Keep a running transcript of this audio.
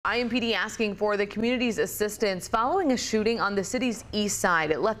IMPD asking for the community's assistance following a shooting on the city's east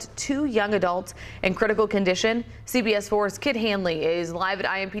side. It left 2 young adults in critical condition. CBS 4's Kit Hanley is live at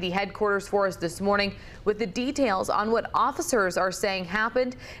IMPD headquarters for us this morning with the details on what officers are saying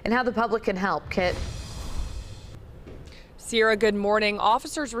happened and how the public can help. Kit. Sierra, good morning.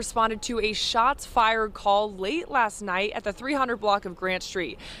 Officers responded to a shots fired call late last night at the 300 block of Grant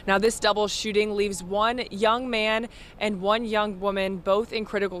Street. Now, this double shooting leaves 1 young man and 1 young woman both in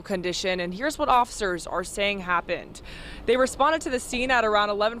critical condition. And here's what officers are saying happened. They responded to the scene at around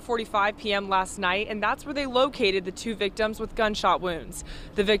 11:45 p.m. last night, and that's where they located the 2 victims with gunshot wounds.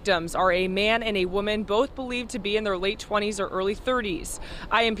 The victims are a man and a woman, both believed to be in their late 20s or early 30s.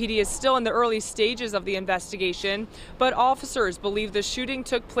 IMPD is still in the early stages of the investigation, but officers believe the shooting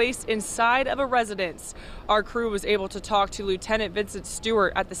took place inside of a residence. Our crew was able to talk to Lieutenant Vincent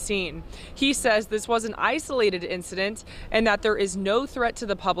Stewart at the scene. He says this was an isolated incident and that there is no threat to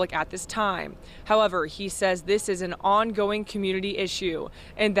the public at this time. However, he says this is an ongoing community issue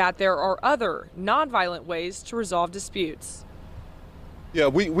and that there are other nonviolent ways to resolve disputes. Yeah,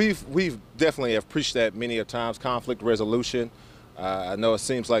 we've definitely have preached that many a times, conflict resolution. I know it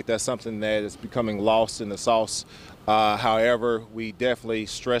seems like that's something that is becoming lost in the sauce. However, we definitely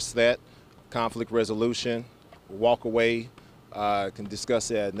stress that conflict resolution, walk away, can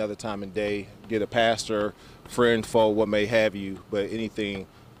discuss it at another time and day, get a pastor, friend, foe, what may have you, but anything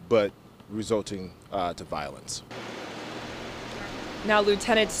but resulting to violence. Now,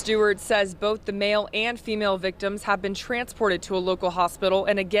 Lieutenant Stewart says both the male and female victims have been transported to a local hospital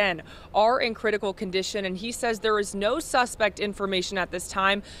and again are in critical condition. And he says there is no suspect information at this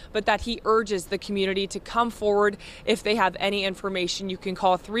time, but that he urges the community to come forward if they have any information. You can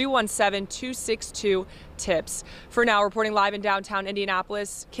call 317-262-TIPS. For now, reporting live in downtown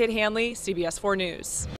Indianapolis, Kit Hanley, CBS 4 News.